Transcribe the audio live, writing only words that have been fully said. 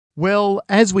Well,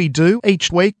 as we do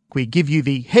each week, we give you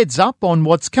the heads up on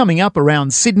what's coming up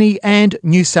around Sydney and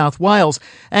New South Wales.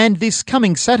 And this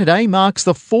coming Saturday marks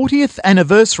the 40th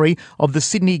anniversary of the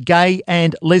Sydney Gay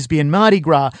and Lesbian Mardi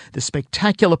Gras. The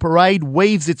spectacular parade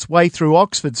weaves its way through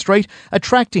Oxford Street,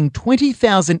 attracting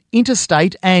 20,000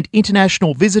 interstate and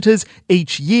international visitors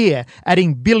each year,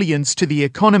 adding billions to the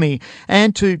economy.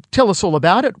 And to tell us all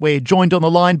about it, we're joined on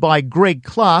the line by Greg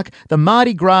Clark, the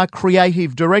Mardi Gras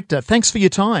Creative Director. Thanks for your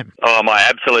time. Oh, my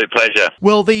absolute pleasure.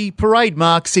 Well, the parade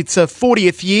marks its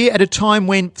 40th year at a time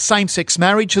when same-sex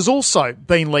marriage has also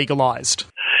been legalised.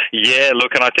 Yeah,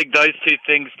 look, and I think those two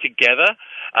things together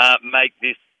make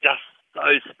this just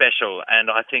so special. And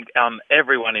I think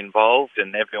everyone involved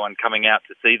and everyone coming out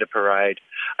to see the parade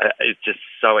is just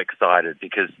so excited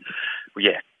because,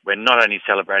 we're not only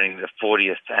celebrating the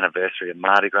 40th anniversary of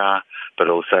Mardi Gras, but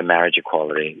also marriage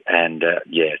equality. And,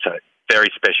 so very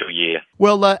special year.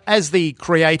 Well, as the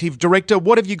creative director,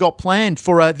 what have you got planned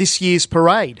for this year's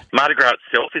parade? Mardi Gras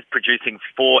itself is producing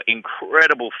 4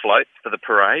 incredible floats for the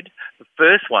parade. The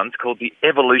first one's called the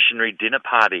Evolutionary Dinner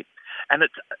Party. And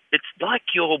it's like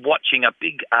you're watching a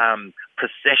big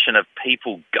procession of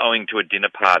people going to a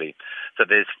dinner party. So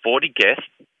there's 40 guests,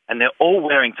 and they're all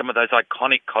wearing some of those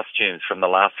iconic costumes from the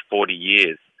last 40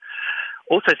 years.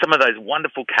 Also, some of those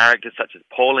wonderful characters such as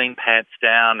Pauline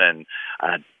Pantsdown and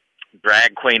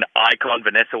drag queen icon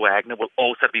Vanessa Wagner will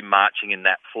also be marching in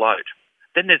that float.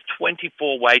 Then there's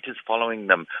 24 waiters following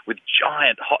them with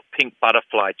giant hot pink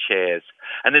butterfly chairs.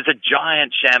 And there's a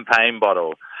giant champagne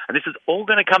bottle. And this is all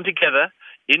going to come together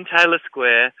in Taylor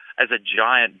Square as a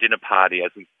giant dinner party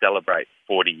as we celebrate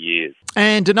 40 years.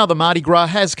 And another Mardi Gras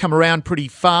has come around pretty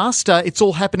fast. It's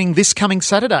all happening this coming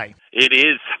Saturday. It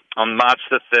is. On March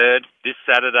the 3rd, this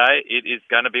Saturday, it is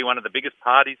going to be one of the biggest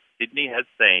parties Sydney has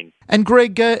seen. And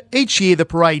Greg, each year the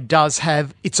parade does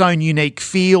have its own unique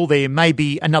feel. There may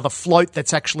be another float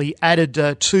that's actually added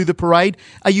to the parade.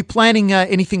 Are you planning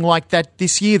anything like that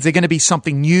this year? Is there going to be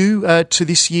something new to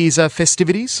this year's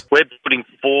festivities? We're putting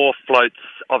 4 floats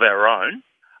of our own.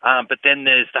 But then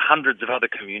there's the hundreds of other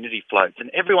community floats. And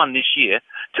everyone this year,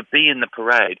 to be in the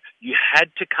parade, you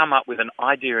had to come up with an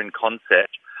idea and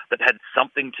concept that had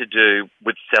something to do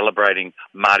with celebrating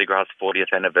Mardi Gras'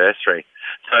 40th anniversary.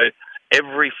 So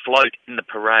every float in the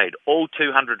parade, all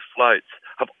 200 floats,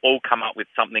 have all come up with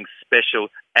something special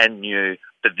and new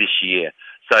for this year.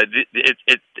 So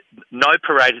no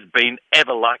parade has been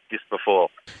ever like this before.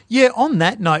 Yeah, on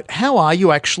that note, how are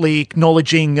you actually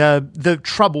acknowledging the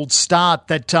troubled start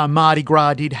that Mardi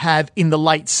Gras did have in the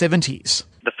late 70s?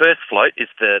 The first float is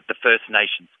the First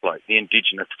Nations float, the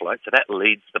Indigenous float. So that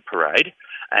leads the parade.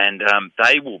 And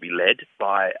they will be led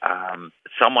by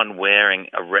someone wearing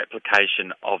a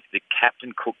replication of the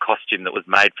Captain Cook costume that was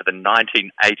made for the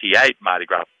 1988 Mardi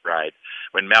Gras parade,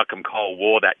 when Malcolm Cole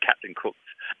wore that Captain Cook's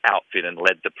outfit and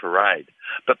led the parade.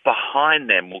 But behind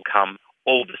them will come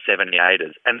all the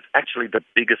 78ers, and it's actually the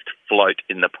biggest float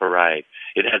in the parade.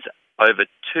 It has over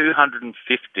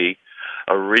 250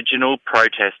 original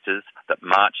protesters that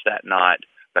marched that night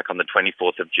back on the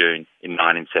 24th of June in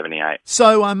 1978.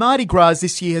 So Mardi Gras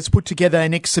this year has put together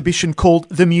an exhibition called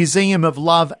The Museum of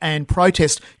Love and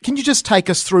Protest. Can you just take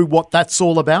us through what that's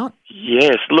all about?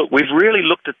 Yes, look, we've really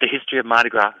looked at the history of Mardi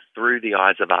Gras through the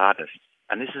eyes of artists.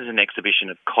 And this is an exhibition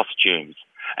of costumes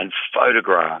and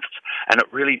photographs. And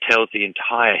it really tells the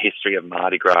entire history of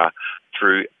Mardi Gras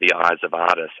through the eyes of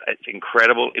artists. It's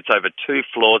incredible. It's over 2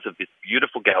 floors of this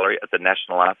beautiful gallery at the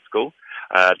National Art School,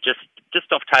 just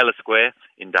off Taylor Square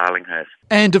in Darlinghurst.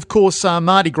 And of course,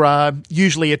 Mardi Gras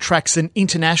usually attracts an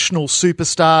international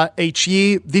superstar each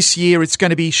year. This year it's going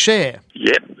to be Cher.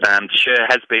 Yep, Cher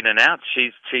has been announced.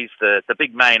 She's the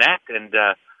big main act, and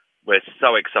we're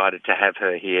so excited to have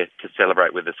her here to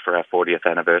celebrate with us for our 40th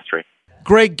anniversary.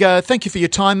 Greg, thank you for your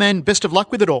time and best of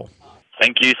luck with it all.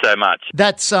 Thank you so much.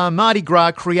 That's Mardi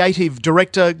Gras Creative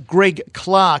Director Greg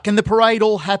Clark. And the parade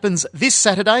all happens this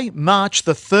Saturday, March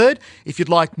the 3rd. If you'd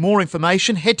like more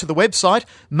information, head to the website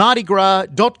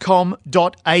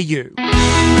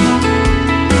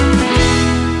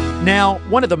mardigras.com.au. Now,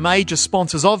 one of the major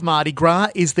sponsors of Mardi Gras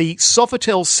is the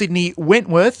Sofitel Sydney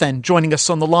Wentworth, and joining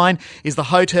us on the line is the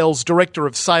hotel's Director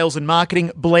of Sales and Marketing,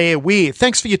 Blair Weir.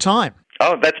 Thanks for your time.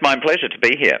 Oh, that's my pleasure to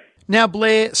be here. Now,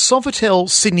 Blair, Sofitel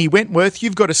Sydney Wentworth,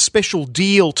 you've got a special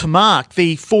deal to mark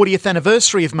the 40th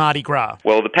anniversary of Mardi Gras.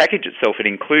 Well, the package itself, it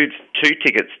includes 2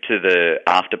 tickets to the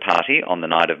after party on the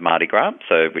night of Mardi Gras,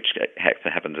 which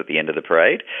happens at the end of the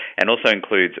parade, and also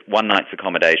includes 1 night's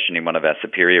accommodation in one of our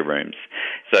superior rooms.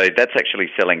 So that's actually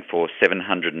selling for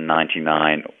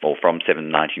 $799 or from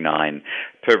 $799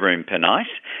 per room per night,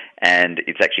 and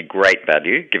it's actually great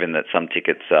value given that some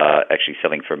tickets are actually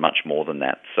selling for much more than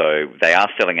that. So they are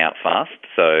selling out fast,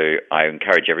 so I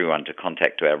encourage everyone to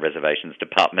contact our reservations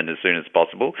department as soon as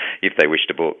possible if they wish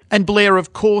to book. And Blair,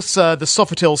 of course, the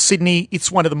Sofitel Sydney,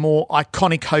 it's one of the more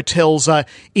iconic hotels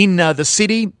in the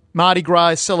city. Mardi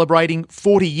Gras is celebrating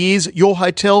 40 years. Your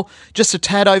hotel, just a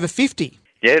tad over 50.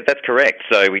 Yeah, that's correct.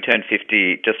 So we turned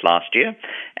 50 just last year,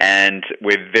 and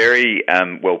we're very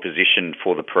well positioned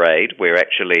for the parade. We're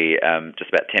actually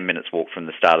just about 10 minutes walk from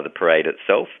the start of the parade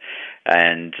itself,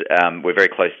 and we're very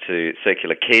close to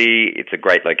Circular Quay. It's a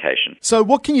great location. So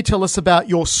what can you tell us about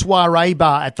your soiree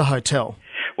bar at the hotel?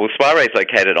 Well, Soiree is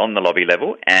located on the lobby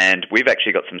level, and we've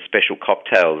actually got some special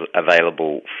cocktails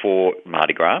available for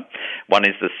Mardi Gras. One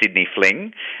is the Sydney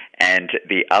Fling, and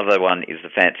the other one is the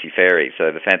Fancy Fairy.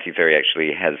 So the Fancy Fairy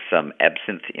actually has some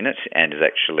absinthe in it and is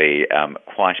actually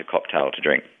quite a cocktail to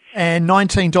drink. And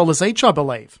 $19 each, I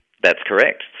believe. That's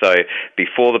correct. So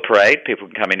before the parade, people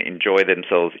can come in, enjoy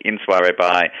themselves in Soiree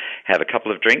Bar, have a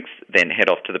couple of drinks, then head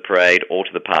off to the parade or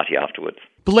to the party afterwards.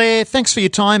 Blair, thanks for your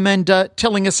time and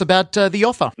telling us about the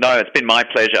offer. No, it's been my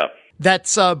pleasure.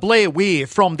 That's Blair Weir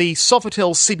from the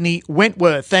Sofitel Sydney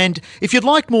Wentworth. And if you'd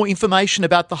like more information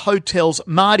about the hotel's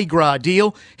Mardi Gras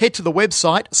deal, head to the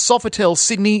website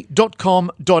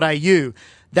sofitelsydney.com.au.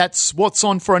 That's what's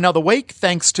on for another week,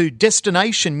 thanks to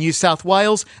Destination New South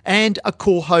Wales and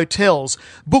Accor Hotels.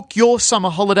 Book your summer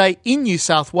holiday in New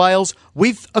South Wales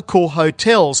with Accor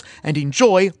Hotels and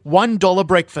enjoy $1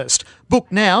 breakfast.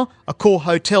 Book now,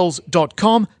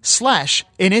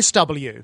 accorhotels.com/NSW.